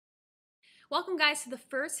Welcome guys to the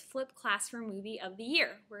first flipped classroom movie of the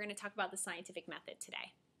year. We're going to talk about the scientific method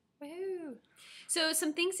today. Woohoo! So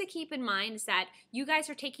some things to keep in mind is that you guys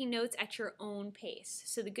are taking notes at your own pace.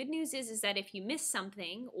 So the good news is that if you miss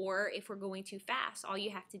something or if we're going too fast, all you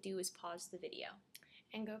have to do is pause the video.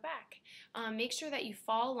 And go back. Make sure that you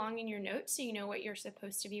follow along in your notes so you know what you're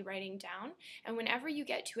supposed to be writing down. And whenever you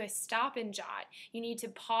get to a stop and jot, you need to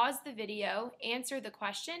pause the video, answer the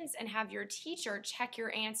questions, and have your teacher check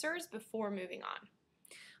your answers before moving on.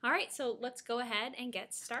 All right, so let's go ahead and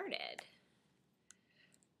get started.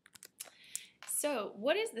 So,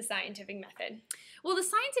 what is the scientific method? Well, the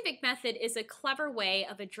scientific method is a clever way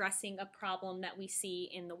of addressing a problem that we see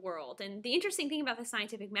in the world. And the interesting thing about the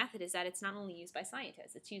scientific method is that it's not only used by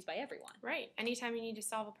scientists, it's used by everyone. Right, anytime you need to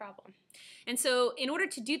solve a problem. And so in order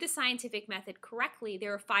to do the scientific method correctly,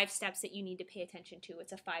 there are 5 steps that you need to pay attention to.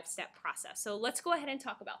 It's a 5-step process. So let's go ahead and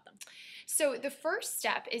talk about them. So the first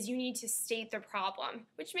step is you need to state the problem,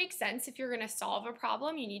 which makes sense. If you're going to solve a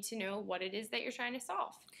problem, you need to know what it is that you're trying to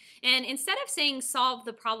solve. And instead of saying solve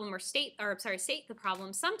the problem or state the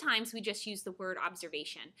problem, sometimes we just use the word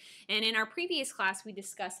observation. And in our previous class, we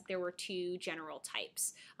discussed that there were 2 general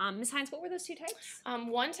types. Ms. Hines, what were those 2 types?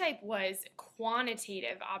 One type was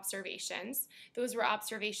quantitative observations. Those were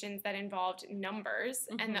observations that involved numbers.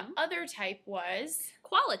 And the other type was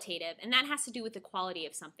qualitative, and that has to do with the quality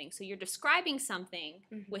of something. So you're describing something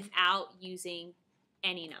without using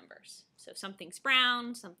any numbers. So something's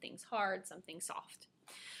brown, something's hard, something's soft.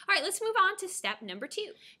 All right, let's move on to step number 2.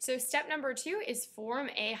 So step number 2 is form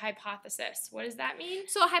a hypothesis. What does that mean?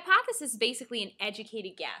 So a hypothesis is basically an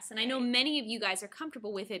educated guess. And I know many of you guys are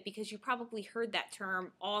comfortable with it because you probably heard that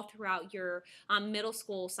term all throughout your middle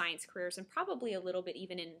school science careers and probably a little bit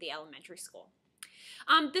even in the elementary school.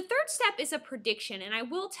 The third step is a prediction, and I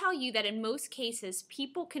will tell you that in most cases,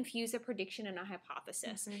 people confuse a prediction and a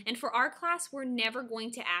hypothesis. And for our class, we're never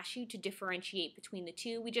going to ask you to differentiate between the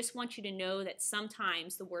 2. We just want you to know that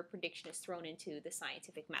sometimes the word prediction is thrown into the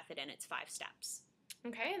scientific method, and it's 5 steps.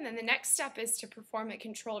 Okay, and then the next step is to perform a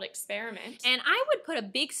controlled experiment. And I would put a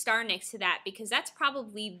big star next to that because that's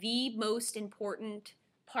probably the most important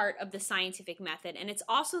part of the scientific method, and it's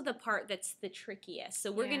also the part that's the trickiest.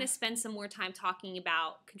 So we're going to spend some more time talking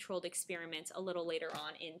about controlled experiments a little later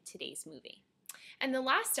on in today's movie. And the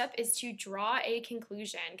last step is to draw a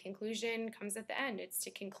conclusion. Conclusion comes at the end. It's to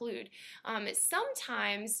conclude.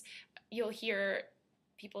 Sometimes you'll hear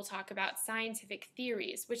people talk about scientific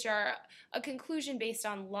theories, which are a conclusion based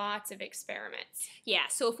on lots of experiments. Yeah,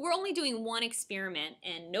 so if we're only doing one experiment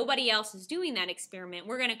and nobody else is doing that experiment,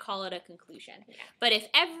 we're going to call it a conclusion. Yeah. But if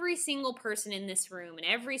every single person in this room and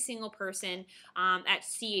every single person at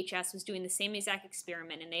CHS was doing the same exact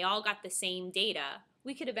experiment and they all got the same data,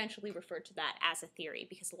 we could eventually refer to that as a theory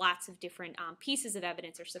because lots of different pieces of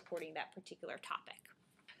evidence are supporting that particular topic.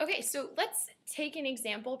 Okay, so let's take an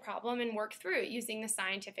example problem and work through it using the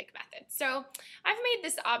scientific method. So I've made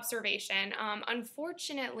this observation.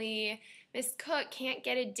 Unfortunately, Miss Cook can't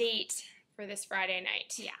get a date for this Friday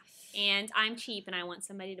night. Yeah, and I'm cheap and I want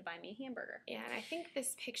somebody to buy me a hamburger. Yeah, and I think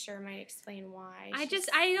this picture might explain why. I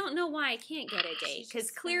don't know why I can't get a date because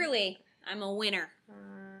clearly I'm a winner.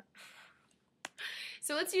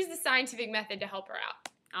 So let's use the scientific method to help her out.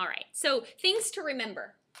 All right, so things to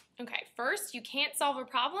remember. Okay, first, you can't solve a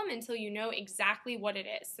problem until you know exactly what it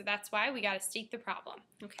is. So that's why we got to state the problem.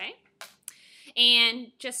 Okay.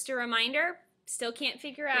 And just a reminder, still can't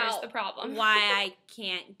figure out the problem. why I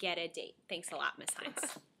can't get a date. Thanks a lot, Ms.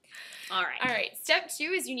 Hines. All right. All right, step 2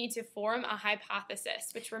 is you need to form a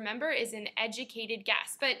hypothesis, which remember is an educated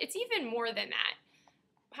guess, but it's even more than that.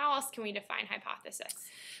 How else can we define hypothesis?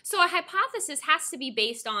 So a hypothesis has to be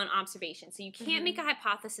based on observation. So you can't make a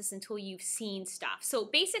hypothesis until you've seen stuff. So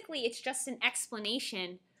basically it's just an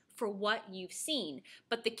explanation for what you've seen.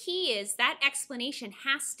 But the key is that explanation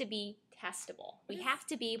has to be testable. We have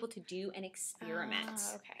to be able to do an experiment.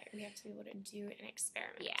 Okay, we have to be able to do an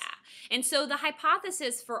experiment. Yeah. And so the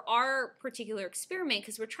hypothesis for our particular experiment,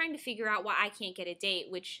 because we're trying to figure out why I can't get a date,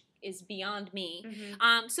 which is beyond me.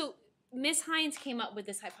 So Ms. Hines came up with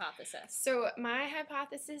this hypothesis. So my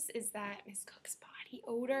hypothesis is that Ms. Cook's body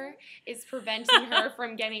odor is preventing her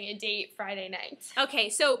from getting a date Friday night. Okay,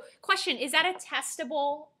 so question, is that a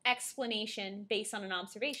testable explanation based on an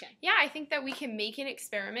observation? Yeah, I think that we can make an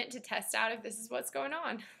experiment to test out if this is what's going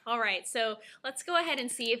on. All right, so let's go ahead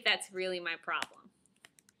and see if that's really my problem.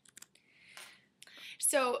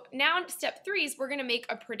 So now step 3 is we're going to make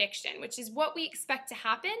a prediction, which is what we expect to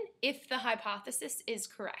happen if the hypothesis is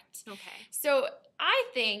correct. Okay. So I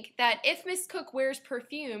think that if Miss Cook wears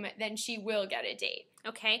perfume, then she will get a date.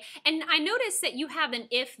 Okay, and I noticed that you have an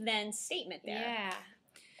if-then statement there. Yeah.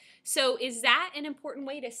 So is that an important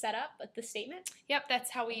way to set up the statement? Yep,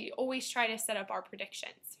 that's how we always try to set up our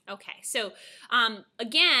predictions. Okay, so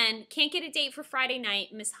again, can't get a date for Friday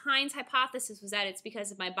night. Miss Hines' hypothesis was that it's because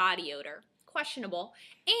of my body odor. Questionable.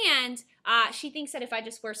 And she thinks that if I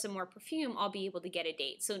just wear some more perfume, I'll be able to get a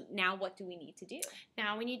date. So now what do we need to do?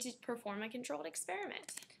 Now we need to perform a controlled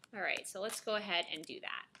experiment. All right, so let's go ahead and do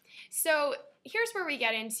that. So here's where we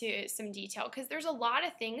get into some detail, because there's a lot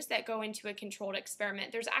of things that go into a controlled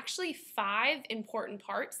experiment. There's actually 5 important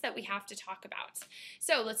parts that we have to talk about.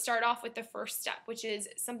 So let's start off with the first step, which is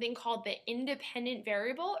something called the independent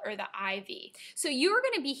variable, or the IV. So you're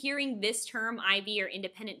going to be hearing this term, IV or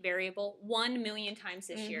independent variable, 1 million times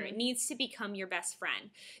this year. It needs to become your best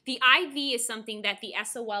friend. The IV is something that the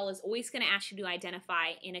SOL is always going to ask you to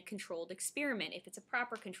identify in a controlled experiment, if it's a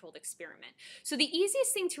proper controlled experiment. So the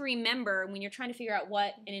easiest thing to remember when you're trying to figure out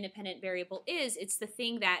what an independent variable is, it's the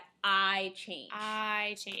thing that I change.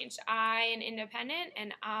 I change. I, an independent,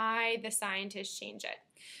 and I, the scientist, change it.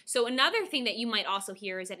 So another thing that you might also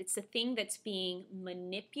hear is that it's the thing that's being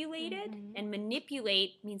manipulated, and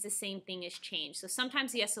manipulate means the same thing as change. So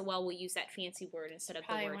sometimes the SOL will use that fancy word instead of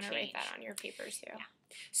Probably the word want to change. write that on your papers too. Yeah.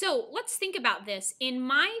 So let's think about this. In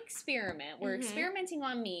my experiment, we're experimenting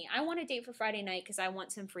on me. I want a date for Friday night because I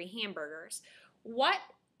want some free hamburgers. What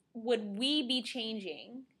would we be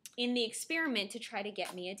changing in the experiment to try to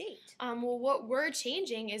get me a date? Well, what we're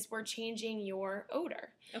changing is we're changing your odor.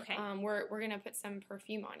 Okay. We're going to put some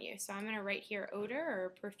perfume on you. So I'm going to write here odor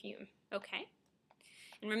or perfume. Okay.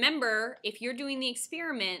 And remember, if you're doing the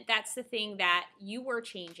experiment, that's the thing that you were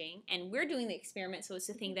changing, and we're doing the experiment, so it's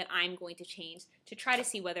the thing that I'm going to change to try to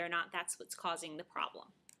see whether or not that's what's causing the problem.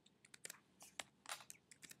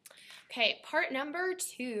 Okay, part number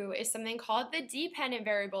 2 is something called the dependent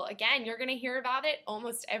variable. Again, you're going to hear about it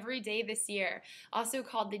almost every day this year, also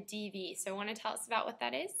called the DV. So want to tell us about what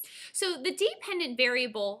that is? So the dependent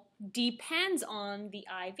variable depends on the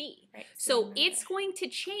IV. Right. So it's going to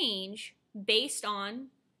change based on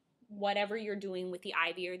whatever you're doing with the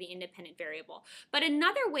IV or the independent variable. But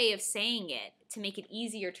another way of saying it, to make it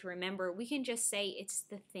easier to remember, we can just say it's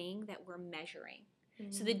the thing that we're measuring.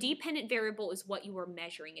 So the dependent variable is what you are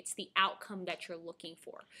measuring. It's the outcome that you're looking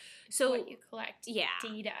for. So what you collect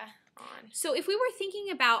data on. So if we were thinking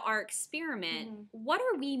about our experiment, what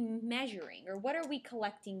are we measuring, or what are we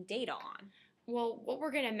collecting data on? Well, what we're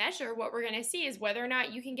going to measure, what we're going to see is whether or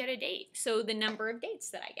not you can get a date. So the number of dates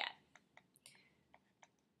that I get.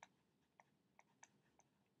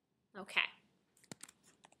 Okay.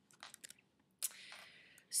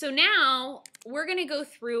 So now we're going to go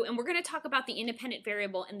through and we're going to talk about the independent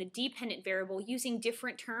variable and the dependent variable using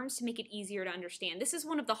different terms to make it easier to understand. This is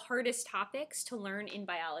one of the hardest topics to learn in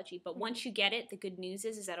biology, but once you get it, the good news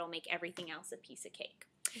is that it'll make everything else a piece of cake.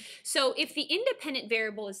 So if the independent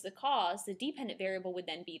variable is the cause, the dependent variable would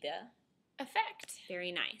then be the effect.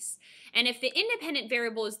 Very nice. And if the independent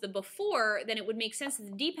variable is the before, then it would make sense that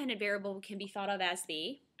the dependent variable can be thought of as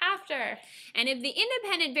the after. And if the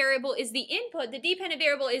independent variable is the input, the dependent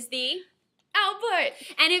variable is the output.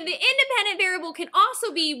 And if the independent variable can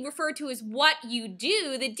also be referred to as what you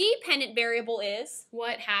do, the dependent variable is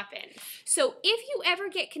what happened. So if you ever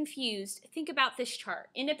get confused, think about this chart.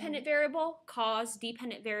 Independent variable, cause,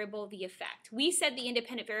 dependent variable, the effect. We said the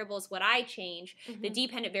independent variable is what I change. The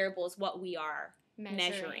dependent variable is what we are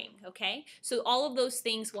measuring. Okay? So all of those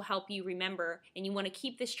things will help you remember, and you want to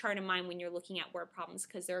keep this chart in mind when you're looking at word problems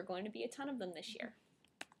because there are going to be a ton of them this year.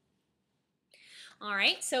 All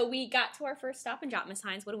right, so we got to our first stop and jot, Ms.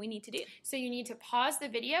 Hines. What do we need to do? So you need to pause the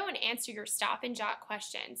video and answer your stop and jot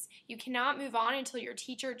questions. You cannot move on until your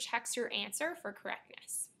teacher checks your answer for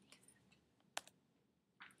correctness.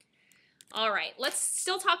 All right,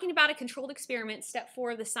 still talking about a controlled experiment, step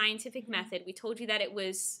 4 of the scientific method. We told you that it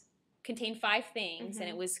contained 5 things and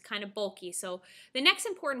it was kind of bulky. So the next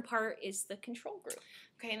important part is the control group.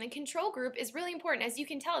 Okay, and the control group is really important. As you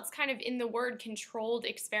can tell, it's kind of in the word controlled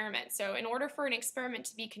experiment. So in order for an experiment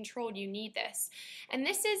to be controlled, you need this. And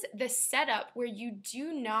this is the setup where you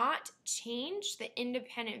do not change the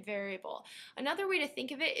independent variable. Another way to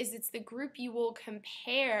think of it is it's the group you will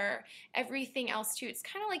compare everything else to. It's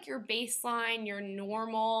kind of like your baseline, your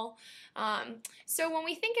normal. So when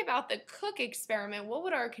we think about the Cook experiment, what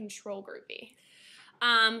would our control group be?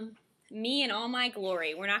 Me in all my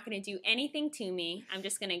glory. We're not going to do anything to me. I'm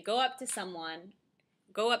just going to go up to someone,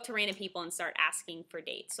 go up to random people and start asking for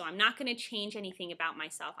dates. So I'm not going to change anything about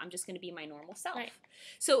myself. I'm just going to be my normal self. Right.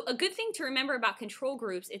 So a good thing to remember about control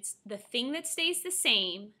groups, it's the thing that stays the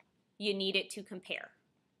same, you need it to compare.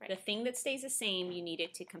 Right. The thing that stays the same, you need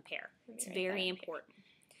it to compare. It's very important.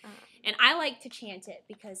 And I like to chant it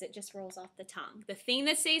because it just rolls off the tongue. The thing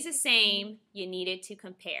that stays the same, you need it to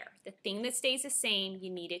compare. The thing that stays the same, you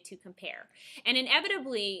need it to compare. And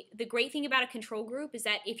inevitably, the great thing about a control group is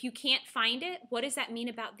that if you can't find it, what does that mean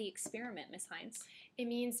about the experiment, Ms. Hines? It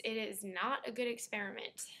means it is not a good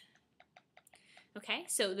experiment. Okay,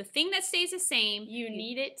 so the thing that stays the same, You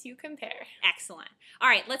need it to compare. excellent. All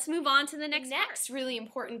right, let's move on to the next part. Next really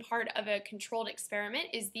important part of a controlled experiment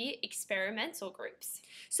is the experimental groups.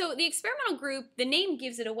 So the experimental group, the name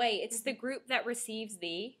gives it away. It's the group that receives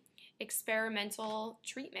the Experimental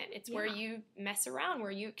treatment. It's where Yeah. you mess around,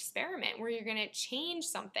 where you experiment, where you're going to change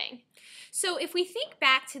something. So if we think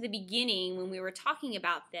back to the beginning when we were talking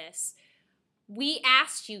about this, we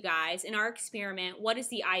asked you guys in our experiment, what is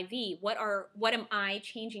the IV? What am I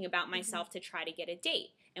changing about myself to try to get a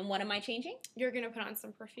date? And what am I changing? You're going to put on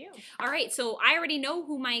some perfume. All right, so I already know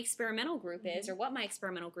who my experimental group is or what my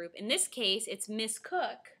experimental group. In this case, it's Miss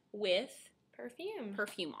Cook with Perfume.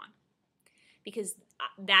 perfume on. Because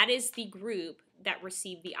that is the group that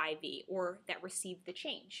received the IV or that received the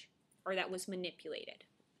change or that was manipulated.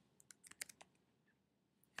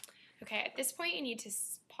 Okay, at this point you need to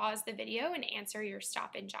pause the video and answer your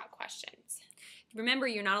stop and jot questions. Remember,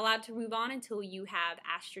 you're not allowed to move on until you have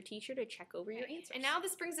asked your teacher to check over your answers. And now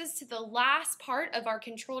this brings us to the last part of our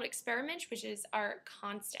controlled experiment, which is our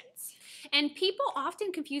constants. And people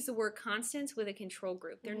often confuse the word constants with a control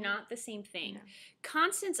group. They're not the same thing. No.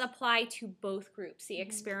 Constants apply to both groups, the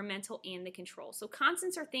experimental and the control. So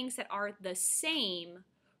constants are things that are the same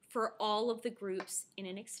for all of the groups in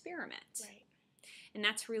an experiment. Right. And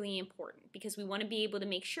that's really important because we want to be able to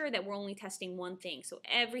make sure that we're only testing one thing. So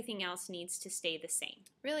everything else needs to stay the same.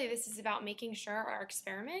 Really, this is about making sure our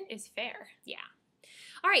experiment is fair. Yeah.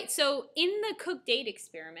 All right, so in the Cook date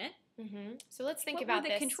experiment, So let's think what about were the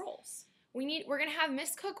this. controls? We're gonna have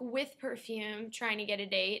Miss Cook with perfume trying to get a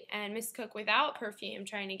date, and Miss Cook without perfume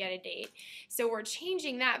trying to get a date. So we're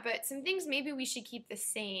changing that, but some things maybe we should keep the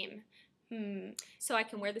same. So I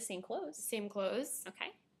can wear the same clothes. Same clothes.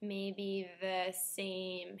 Okay. Maybe the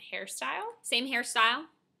same hairstyle. Same hairstyle.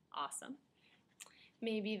 Awesome.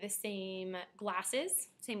 Maybe the same glasses.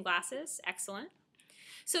 Same glasses. Excellent.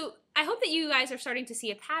 So I hope that you guys are starting to see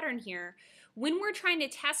a pattern here. When we're trying to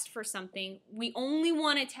test for something, we only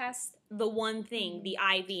want to test the one thing, the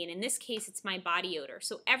IV, and in this case, it's my body odor.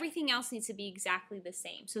 So everything else needs to be exactly the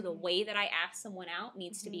same. So the way that I ask someone out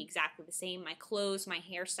needs to be exactly the same. My clothes, my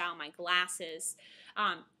hairstyle, my glasses,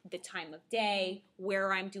 the time of day,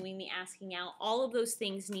 where I'm doing the asking out, all of those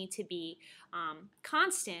things need to be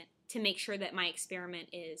constant to make sure that my experiment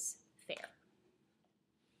is fair.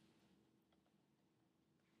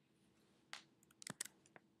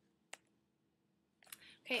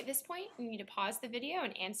 Okay, at this point, you need to pause the video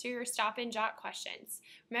and answer your stop and jot questions.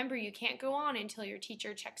 Remember, you can't go on until your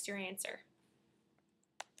teacher checks your answer.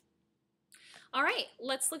 All right,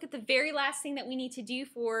 let's look at the very last thing that we need to do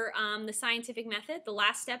for the scientific method. The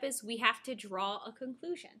last step is we have to draw a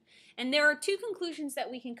conclusion. And there are two conclusions that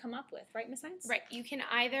we can come up with, right, Ms. Hines? Right, you can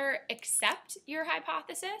either accept your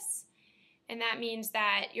hypothesis, and that means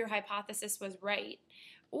that your hypothesis was right,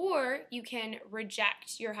 or you can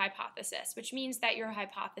reject your hypothesis, which means that your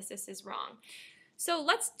hypothesis is wrong. So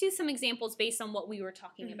let's do some examples based on what we were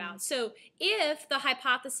talking about. So if the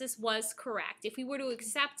hypothesis was correct, if we were to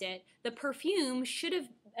accept it, the perfume should have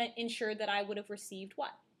ensured that I would have received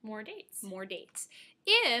what? More dates. More dates.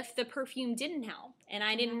 If the perfume didn't help and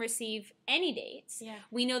I didn't receive any dates,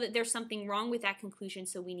 we know that there's something wrong with that conclusion,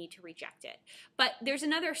 so we need to reject it. But there's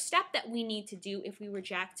another step that we need to do if we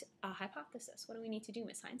reject a hypothesis. What do we need to do,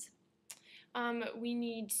 Ms. Hines? We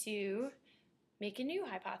need to make a new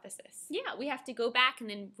hypothesis. Yeah, we have to go back and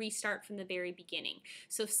then restart from the very beginning.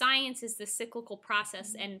 So science is the cyclical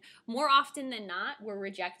process, and more often than not, we're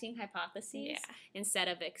rejecting hypotheses instead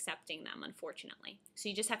of accepting them, unfortunately. So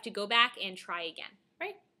you just have to go back and try again.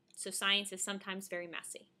 Right. So science is sometimes very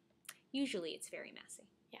messy. Usually it's very messy.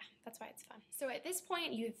 Yeah, that's why it's fun. So at this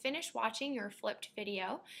point, you've finished watching your flipped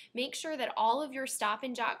video. Make sure that all of your stop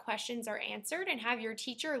and jot questions are answered and have your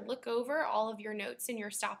teacher look over all of your notes and your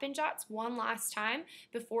stop and jots one last time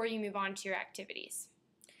before you move on to your activities.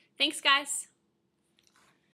 Thanks, guys.